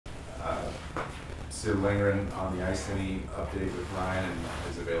Sid Lindgren on the ice. Any update with Ryan and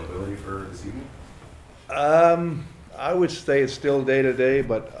his availability for this evening? I would say it's still day to day,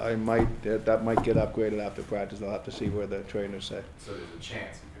 but I might that might get upgraded after practice. I'll have to see where the trainers say. So there's a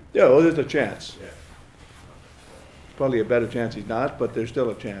chance. Yeah, well, there's a chance. Yeah. Probably a better chance he's not, but there's still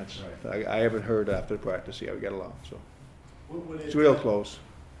a chance. Right. I haven't heard after practice see how we get along, so Would it's real close.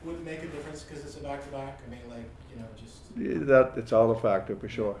 Would it make a difference because it's a back-to-back? I mean, like, just... Yeah, that it's all a factor for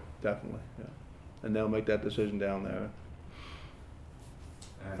sure, definitely. Yeah. And they'll make that decision down there.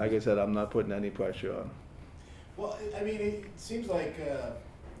 And Like I said, I'm not putting any pressure on. Well, I mean, it seems like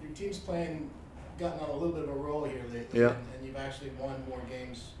your team's gotten on a little bit of a roll here lately, Yeah. and you've actually won more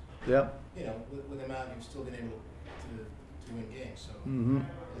games. Yeah. With them out, you've still been able to win games. So. Mm-hmm.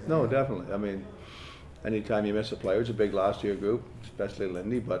 No, definitely. I mean, anytime you miss a player, it's a big loss to your group, especially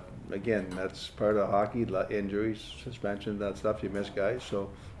Lindy. But again, that's part of hockey, injuries, suspensions, that stuff. You miss guys. So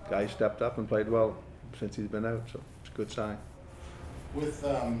guys stepped up and played well since he's been out. So it's a good sign.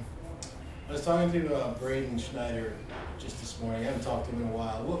 I was talking to Braden Schneider just this morning. I haven't talked to him in a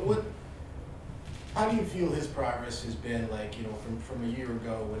while. How do you feel his progress has been, like, from a year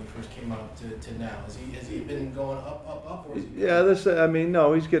ago when he first came up to now? Has he been going up, or is he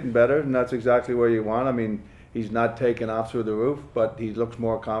no, he's getting better, and that's exactly where you want. I mean, he's not taking off through the roof, but he looks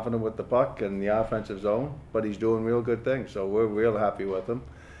more confident with the puck and the offensive zone, but he's doing real good things, so we're real happy with him.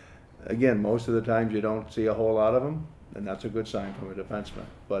 Again, most of the times you don't see a whole lot of him, and that's a good sign from a defenseman.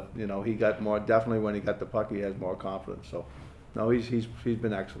 But, he got more, definitely when he got the puck, he has more confidence, so. No, he's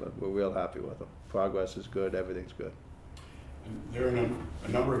been excellent. We're real happy with him. Progress is good. Everything's good. And there were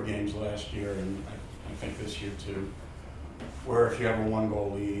a number of games last year, and I think this year too, where if you have a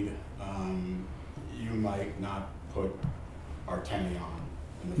one-goal lead, you might not put Artemi on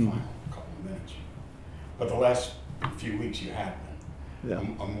in the final couple of minutes. But the last few weeks you have been. Yeah.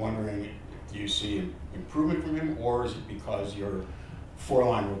 I'm wondering, do you see improvement from him, or is it because your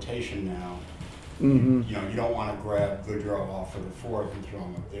four-line rotation now? Mm-hmm. You don't want to grab Goodrow off for the fourth and throw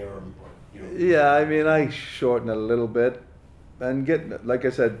him up there. Yeah, I mean, I shorten it a little bit, and like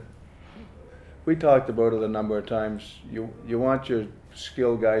I said, we talked about it a number of times. You want your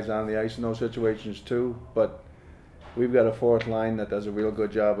skilled guys on the ice in those situations too, but we've got a fourth line that does a real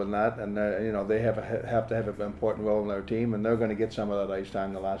good job on that, and they have to have an important role in their team, and they're going to get some of that ice time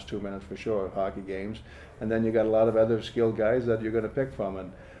in the last 2 minutes for sure, hockey games. And then you got a lot of other skilled guys that you're going to pick from,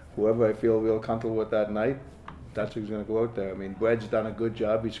 and whoever I feel real comfortable with that night, that's who's going to go out there. I mean, Bred's done a good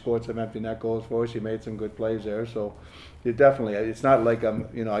job. He scored some empty net goals for us. He made some good plays there. So, it's not like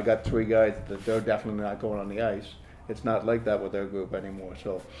I got three guys that they're definitely not going on the ice. It's not like that with their group anymore.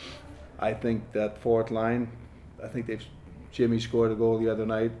 So, I think that fourth line, Jimmy scored a goal the other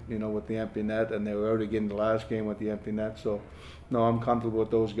night, with the empty net, and they were already getting the last game with the empty net. So, no, I'm comfortable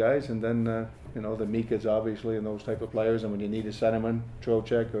with those guys. And then, the Mikas obviously and those type of players. And when you need a centerman,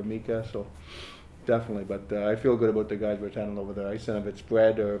 Trocheck or Mika, so definitely. But I feel good about the guys we're handling over there. I said if it's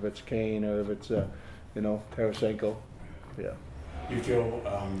Bred or if it's Kane or if it's, Tarasenko. Yeah. You feel,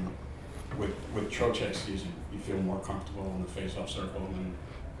 with Trocheck's season, you feel more comfortable in the face-off circle and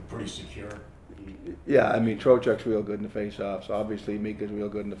pretty secure? Yeah, I mean, Trocheck's real good in the face-offs. Obviously, Mika's real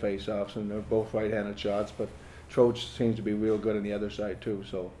good in the face-offs, and they're both right-handed shots, but Troch seems to be real good on the other side, too.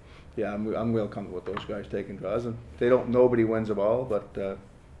 So, yeah, I'm real comfortable with those guys taking draws. And nobody wins the ball, but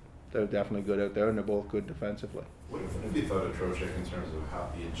they're definitely good out there, and they're both good defensively. What have you thought of Trocheck in terms of how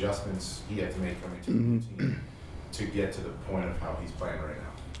the adjustments he had to make coming to the team to get to the point of how he's playing right now?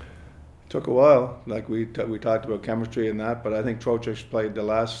 Took a while, like we talked about chemistry and that, but I think Trocheck's played the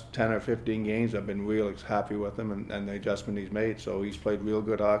last 10 or 15 games. I've been real happy with him and the adjustment he's made. So he's played real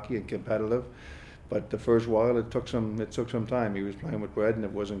good hockey and competitive. But the first while it took some time. He was playing with Bred and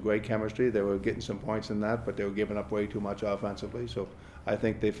it wasn't great chemistry. They were getting some points in that, but they were giving up way too much offensively. So I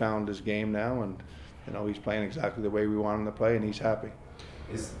think they found his game now, and he's playing exactly the way we want him to play, and he's happy.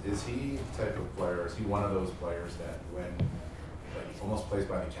 Is he the type of player? Is he one of those players that when almost plays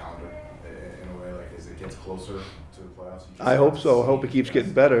by the calendar? In a way, like as it gets closer to the playoffs? I hope so. I hope he keeps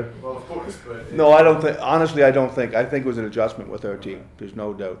getting better. Well, of course, but... No, I don't think, honestly, I think it was an adjustment with our team. There's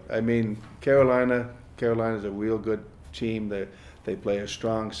no doubt. I mean, Carolina's a real good team. They play a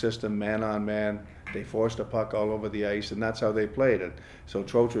strong system, man-on-man. They forced the puck all over the ice, and that's how they played it. So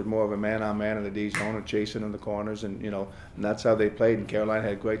Troch was more of a man-on-man in the D zone and chasing in the corners, and that's how they played, and Carolina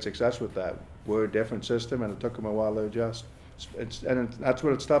had great success with that. We're a different system, and it took them a while to adjust. That's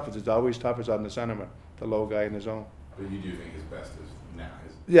what it's tough. It's always tough is on the centerman, the low guy in the zone. But you do think his best is now?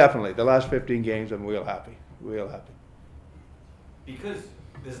 Definitely. The last 15 games, I'm real happy. Real happy. Because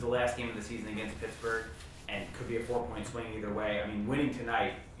this is the last game of the season against Pittsburgh, and could be a 4-point swing either way. I mean, winning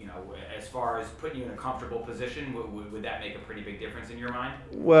tonight, you know, as far as putting you in a comfortable position, would that make a pretty big difference in your mind?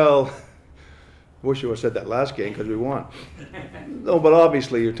 Well, wish you would have said that last game because we won. No, but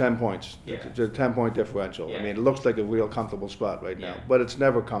obviously you're 10 points. Yeah. It's a 10-point differential. Yeah. I mean, it looks like a real comfortable spot right now, Yeah. but it's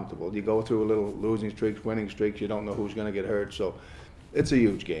never comfortable. You go through a little losing streaks, winning streaks, you don't know who's going to get hurt. So it's a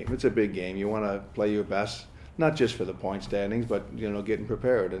huge game. It's a big game. You want to play your best, not just for the point standings, but, you know, getting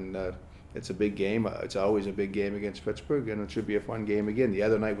prepared. And it's a big game. It's always a big game against Pittsburgh, and it should be a fun game again. The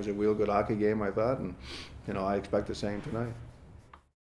other night was a real good hockey game, I thought, and, you know, I expect the same tonight.